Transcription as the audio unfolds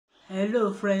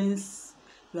Hello friends,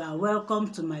 you are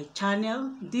welcome to my channel.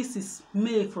 This is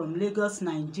May from Lagos,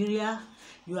 Nigeria.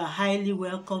 You are highly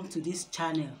welcome to this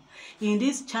channel. In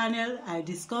this channel, I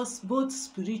discuss both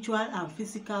spiritual and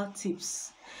physical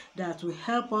tips that will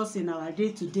help us in our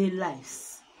day-to-day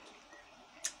lives.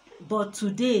 But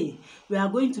today, we are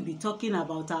going to be talking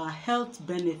about our health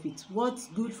benefits. What's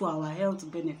good for our health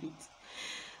benefits?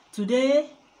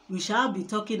 Today, we shall be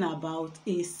talking about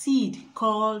a seed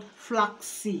called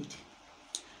flaxseed.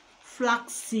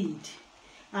 Flaxseed.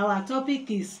 Our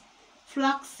topic is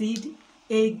flaxseed,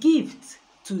 a gift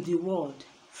to the world.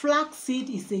 Flaxseed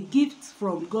is a gift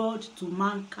from God to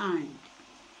mankind.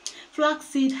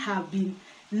 Flaxseed have been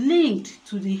linked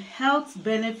to the health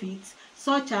benefits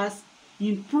such as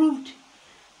improved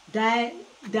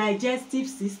digestive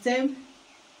system,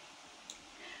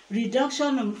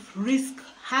 reduction of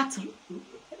heart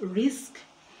risk,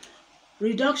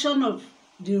 reduction of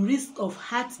the risk of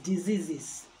heart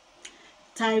diseases,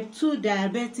 type 2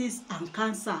 diabetes and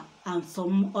cancer, and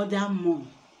some other more,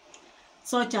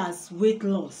 such as weight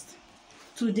loss.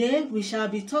 Today, we shall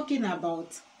be talking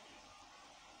about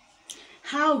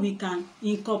how we can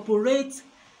incorporate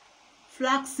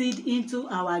flaxseed into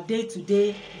our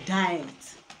day-to-day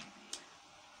diet.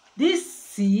 This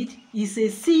seed is a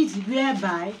seed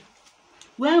whereby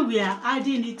when we are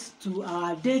adding it to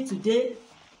our day-to-day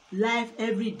life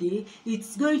every day,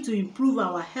 it's going to improve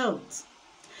our health.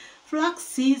 Flax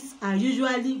seeds are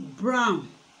usually brown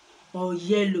or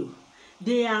yellow.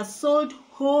 They are sold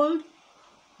whole,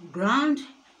 ground,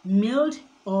 milled,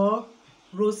 or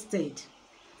roasted.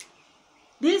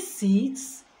 These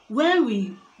seeds, when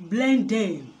we blend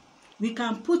them, we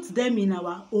can put them in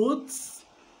our oats,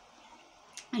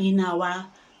 in our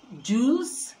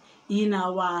juice, in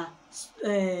our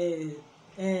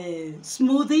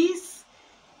smoothies,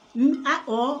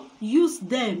 or use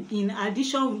them in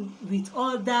addition with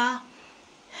other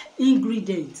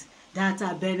ingredients that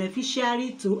are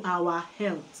beneficiary to our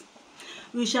health.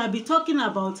 We shall be talking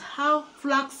about how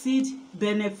flaxseed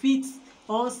benefits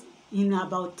us in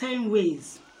about 10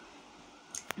 ways.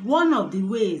 One of the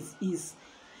ways is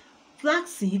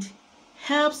flaxseed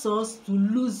helps us to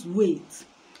lose weight.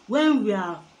 When we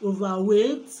are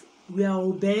overweight, we are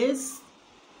obese,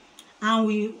 and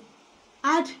we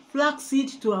add flaxseed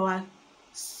to our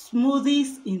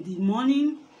smoothies in the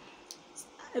morning,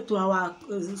 to our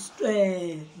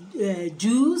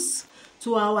juice,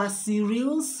 to our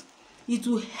cereals. It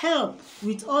will help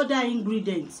with other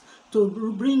ingredients to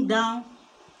bring down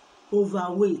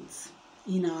overweight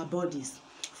in our bodies.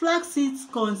 Flax seeds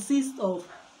consist of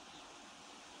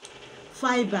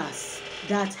fibers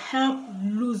that help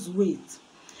lose weight,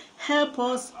 help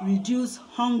us reduce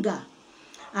hunger,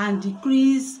 and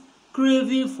decrease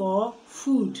craving for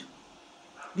food,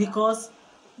 because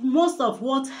most of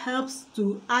what helps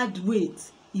to add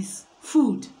weight is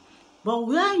food. But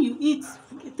when you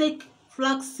take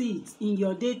flax seeds in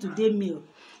your day-to-day meal,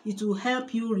 it will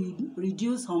help you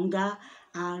reduce hunger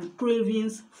and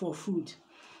cravings for food.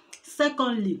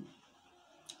 Secondly,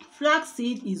 flax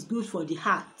seed is good for the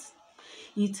heart.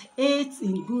 It aids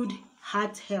in good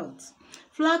heart health.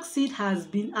 Flax seed has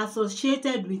been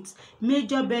associated with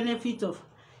major benefits of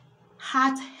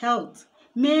heart health,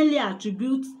 mainly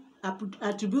attributed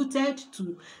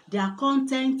to their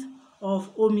content of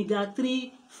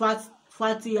omega-3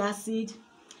 fatty acid,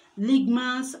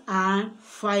 lignans, and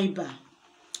fiber.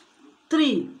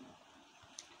 3.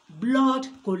 Blood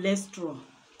cholesterol.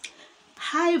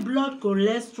 High blood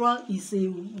cholesterol is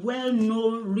a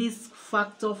well-known risk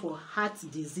factor for heart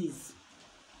disease.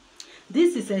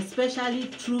 This is especially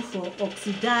true for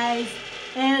oxidized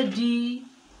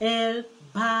LDL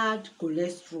bad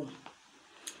cholesterol.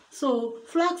 So,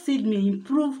 flaxseed may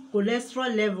improve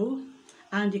cholesterol level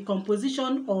and the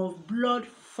composition of blood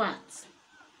fat.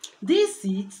 These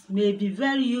seeds may be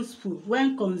very useful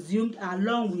when consumed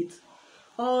along with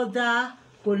other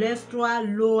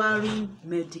cholesterol-lowering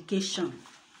medication.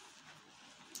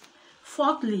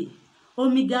 Fourthly,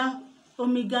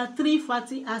 omega-3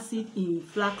 fatty acid in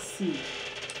flaxseed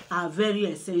are very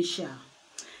essential.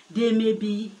 They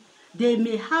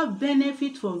may have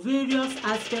benefit for various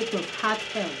aspects of heart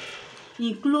health,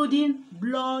 including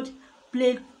blood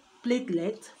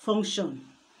platelet function,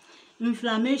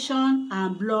 inflammation,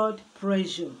 and blood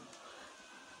pressure.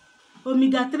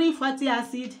 Omega-3 fatty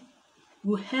acid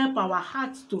will help our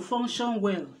heart to function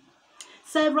well.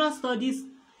 Several studies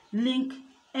link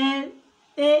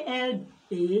ALA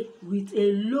with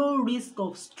a low risk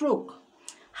of stroke,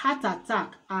 heart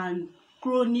attack, and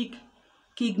chronic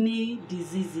kidney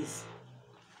diseases.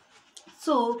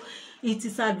 So, it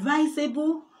is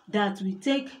advisable that we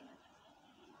take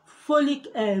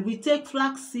we take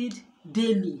flaxseed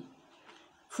daily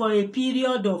for a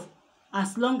period of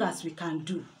as long as we can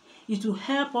do. It will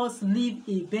help us live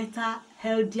a better,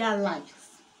 healthier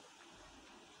life.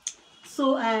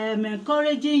 So I am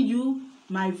encouraging you,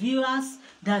 my viewers,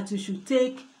 that you should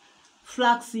take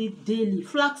flaxseed daily.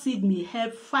 Flaxseed may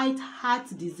help fight heart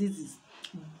diseases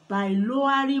by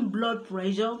lowering blood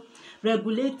pressure,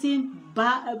 regulating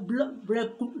blood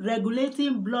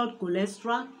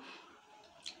cholesterol,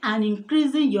 and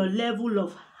increasing your level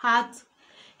of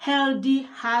healthy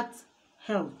heart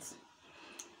health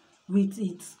with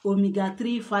its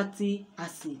omega-3 fatty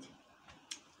acid.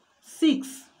 6.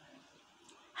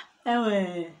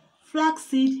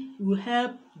 Flaxseed will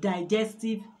help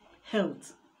digestive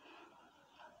health.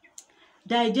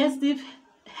 Digestive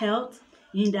health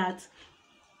in that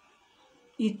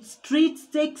it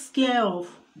takes care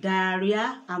of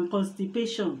diarrhea and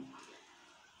constipation,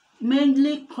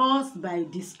 mainly caused by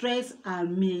distress,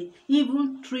 and may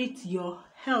even treat your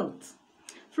health.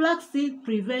 Flaxseed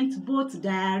prevents both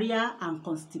diarrhea and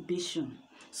constipation.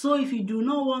 So if you do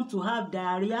not want to have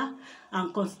diarrhea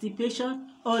and constipation,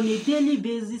 on a daily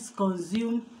basis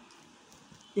consume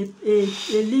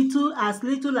as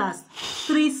little as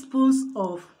 3 spoons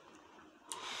of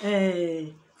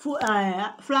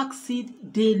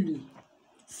flaxseed daily.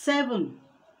 7.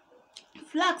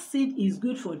 Flaxseed is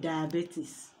good for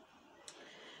diabetes.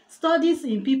 Studies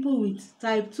in people with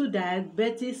type 2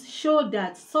 diabetes show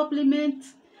that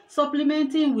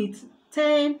supplementing with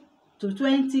 10 to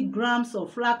 20 grams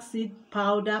of flaxseed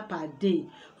powder per day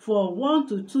for 1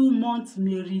 to 2 months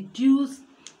may reduce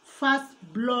fast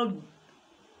blood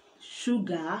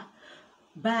sugar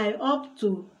by up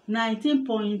to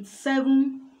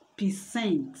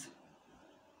 19.7%.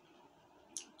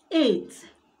 8.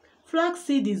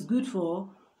 Flaxseed is good for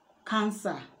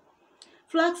cancer.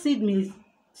 Flaxseed may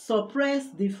suppress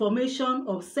the formation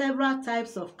of several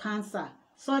types of cancer,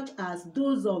 such as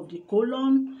those of the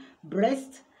colon,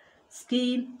 breast,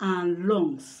 skin, and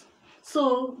lungs.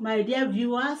 So, my dear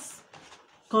viewers,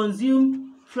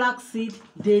 consume flaxseed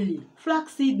daily.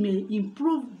 Flaxseed may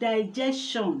improve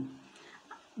digestion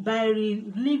by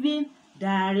relieving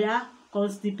diarrhea,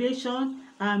 constipation,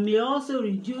 and may also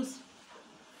reduce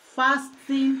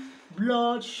fasting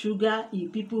blood sugar in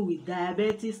people with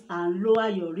diabetes and lower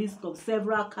your risk of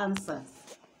several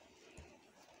cancers.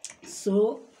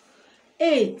 So,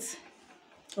 8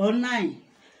 or 9,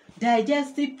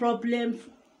 digestive problems.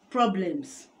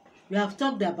 We have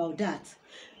talked about that.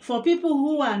 For people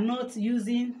who are not used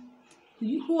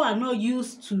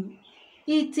to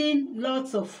eating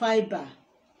lots of fiber,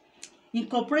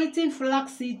 incorporating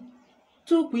flaxseed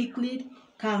too quickly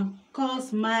can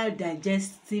cause mild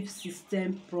digestive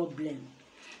system problem.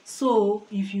 So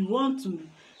if you want to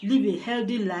live a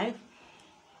healthy life,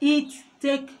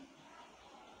 take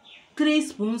 3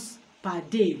 spoons per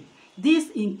day. This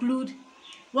include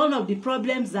one of the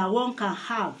problems that one can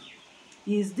have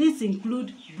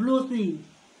include bloating,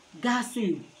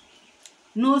 gassing,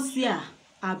 nausea,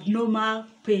 abnormal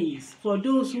pains. For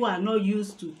those who are not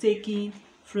used to taking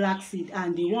flaxseed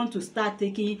and they want to start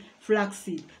taking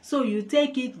flaxseed, so you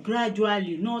take it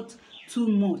gradually, not too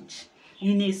much,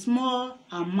 in a small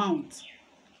amount.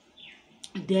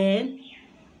 Then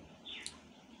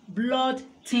blood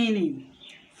thinning.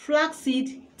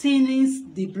 Flaxseed thins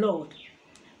the blood.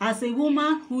 As a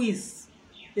woman who is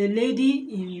a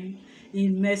lady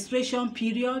in menstruation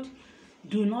period,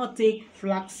 do not take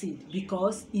flaxseed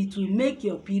because it will make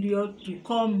your period to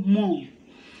come more.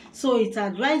 So it's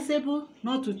advisable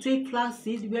not to take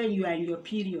flaxseed when you are in your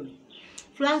period.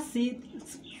 Flaxseed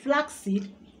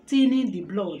thinning the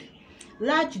blood.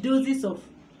 Large doses of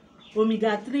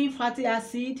omega-3 fatty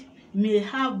acid may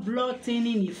have blood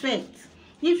thinning effect.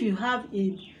 If you have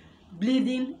a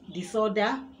bleeding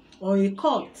disorder or a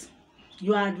cut,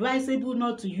 you are advisable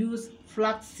not to use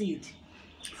flaxseed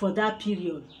for that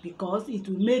period because it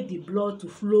will make the blood to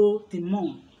flow the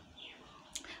more.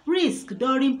 Risk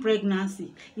during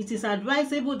pregnancy. It is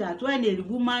advisable that when a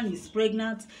woman is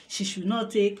pregnant, she should not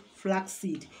take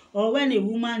flaxseed, or when a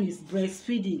woman is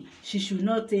breastfeeding, she should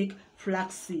not take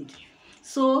flaxseed.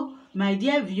 So, my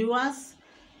dear viewers,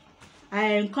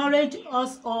 I encourage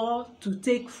us all to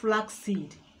take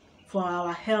flaxseed for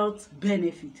our health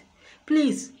benefit.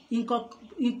 Please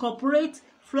incorporate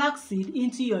flaxseed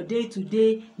into your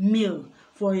day-to-day meal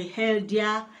for a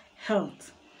healthier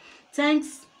health.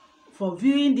 Thanks for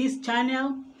viewing this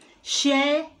channel.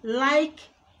 Share, like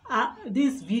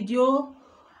this video,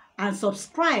 and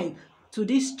subscribe to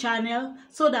this channel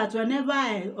so that whenever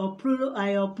I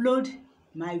upload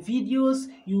my videos,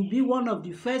 you'll be one of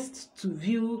the first to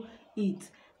view it.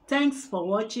 Thanks for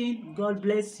watching. God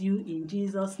bless you in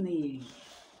Jesus' name.